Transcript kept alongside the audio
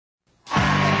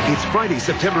It's Friday,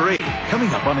 September 8th, coming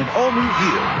up on an all-new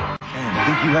View. And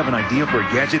think you have an idea for a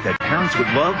gadget that parents would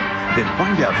love? Then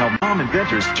find out how mom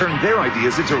inventors turn their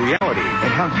ideas into reality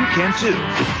and how you can too.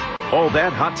 All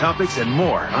that, hot topics, and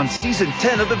more on Season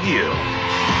 10 of The View.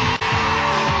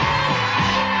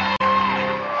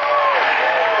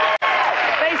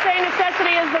 They say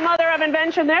necessity is the mother of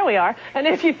invention. There we are. And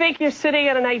if you think you're sitting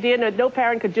on an idea that no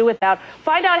parent could do without,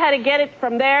 find out how to get it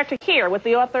from there to here with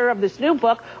the author of this new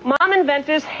book, Mom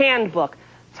Inventors Handbook.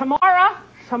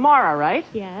 Tamara, right?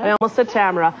 Yeah. I almost said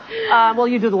Tamara. Well,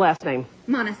 you do the last name.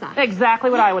 Monosoff. Exactly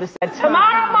what I would have said.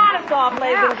 Tamara Monosoff,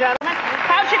 ladies and gentlemen.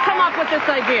 How'd you come up with this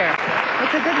idea?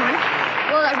 It's a good one.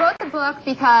 Well, I wrote the book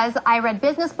because I read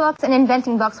business books and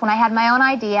inventing books when I had my own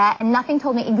idea, and nothing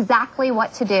told me exactly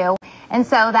what to do. And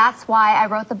so that's why I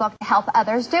wrote the book, to help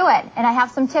others do it. And I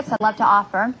have some tips I'd love to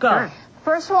offer. Go. Sure.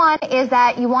 First one is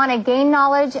that you want to gain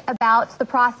knowledge about the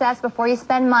process before you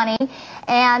spend money.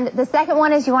 And the second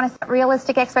one is you want to set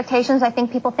realistic expectations. I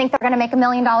think people think they're going to make $1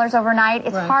 million overnight.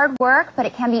 It's hard work, but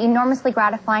it can be enormously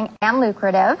gratifying and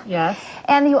lucrative. Yes.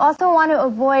 And you also want to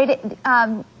avoid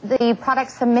the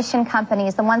product submission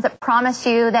companies, the ones that promise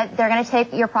you that they're going to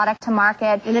take your product to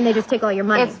market. And then they just take all your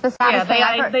money. It's the saddest thing.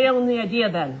 They own the idea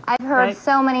then. I've heard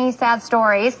so many sad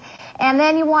stories. And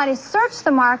then you want to search the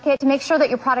market to make sure that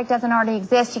your product doesn't already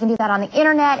exist. You can do that on the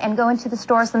internet and go into the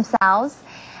stores themselves.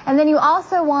 And then you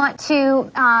also want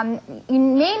to, you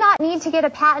may not need to get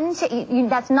a patent.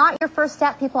 That's not your first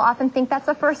step. People often think that's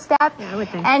the first step. Yeah, I would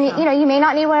think and so. you know, you may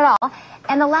not need one at all.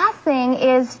 And the last thing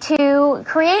is to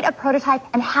create a prototype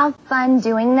and have fun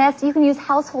doing this. You can use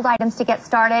household items to get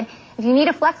started. If you need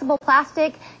a flexible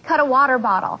plastic, cut a water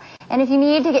bottle. And if you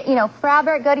need to get,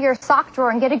 fabric, go to your sock drawer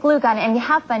and get a glue gun and you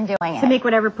have fun doing it. To make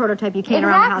whatever prototype you can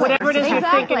around the house. Whatever it is you're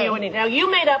thinking Exactly. you would need. Now,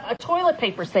 you made up a toilet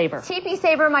paper saver. TP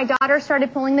saver. My daughter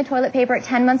started pulling the toilet paper at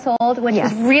 10 months old, which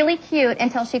was really cute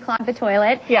until she clogged the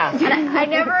toilet. Yeah. And I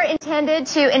never intended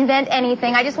to invent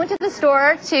anything. I just went to the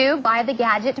store to buy the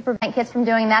gadget to prevent kids from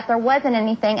doing that. There wasn't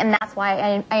anything, and that's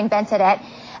why I invented it.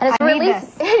 And it's really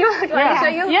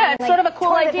It's sort of a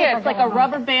cool idea. It's like a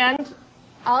rubber band.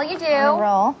 All you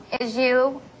do is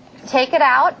you take it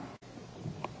out.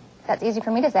 That's easy for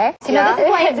me to say. So this is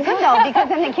why it's good though, because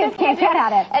then the kids can't get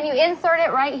at it. And you insert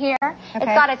it right here. It's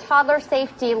got a toddler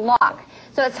safety lock.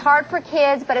 So it's hard for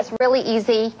kids, but it's really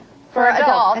easy for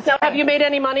adults. Now, have you made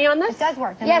any money on this? It does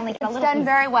work. Yes, it's done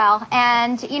very well.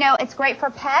 And, it's great for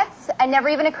pets. It never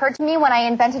even occurred to me when I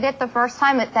invented it the first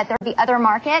time that there'd be other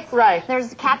markets. Right.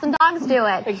 There's cats and dogs do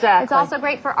it. Exactly. It's also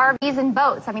great for RVs and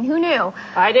boats. I mean, who knew?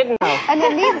 I didn't know. And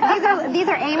then these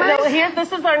are aimers. No,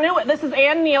 this is our new one. This is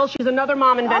Ann Neal. She's another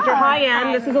mom inventor. Hi,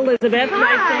 Ann. This is Elizabeth.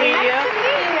 Nice to meet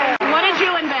you. What did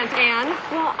you invent, Ann?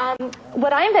 Well,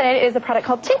 what I invented is a product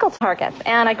called Tinkle Targets,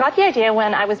 and I got the idea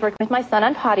when I was working with my son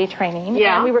on potty training.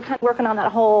 Yeah. And we were kind of working on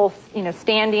that whole,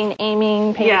 standing,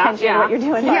 aiming, paying attention to what you're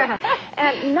doing.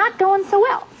 And not going so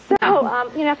well. So,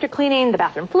 after cleaning the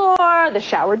bathroom floor, the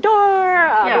shower door,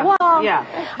 the wall,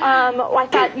 I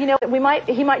thought,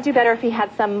 he might do better if he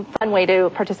had some fun way to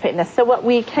participate in this. So what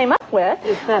we came up with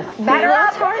is this. Better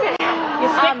target. You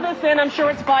stick this in, I'm sure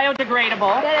it's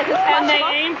biodegradable. And they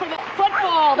aim for the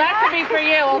football. That could be for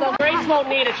you, although Grace won't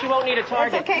need it. She won't need a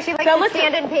target. It's okay, she likes to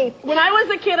stand and pee. When I was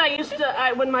a kid,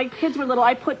 when my kids were little,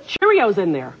 I put Cheerios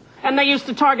in there. And they used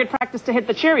to target practice to hit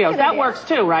the Cheerios. That works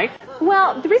too, right?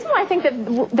 Well, the reason why I think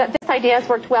that this idea has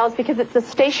worked well is because it's a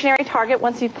stationary target.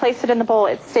 Once you place it in the bowl,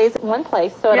 it stays in one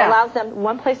place, so it allows them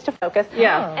one place to focus.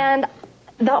 Yeah. And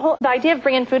the idea of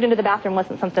bringing food into the bathroom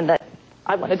wasn't something that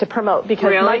I wanted to promote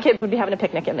because my kids would be having a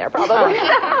picnic in there probably.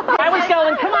 I was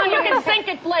going, come on, you can sink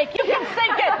it, Blake. You can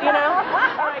sink it, All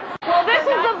right. Well, this is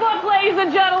the book, ladies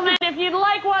and gentlemen. If you'd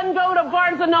like one, go to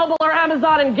Barnes & Noble or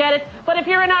Amazon and get it. But if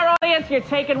you're in our audience, you're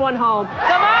taking one home.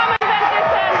 The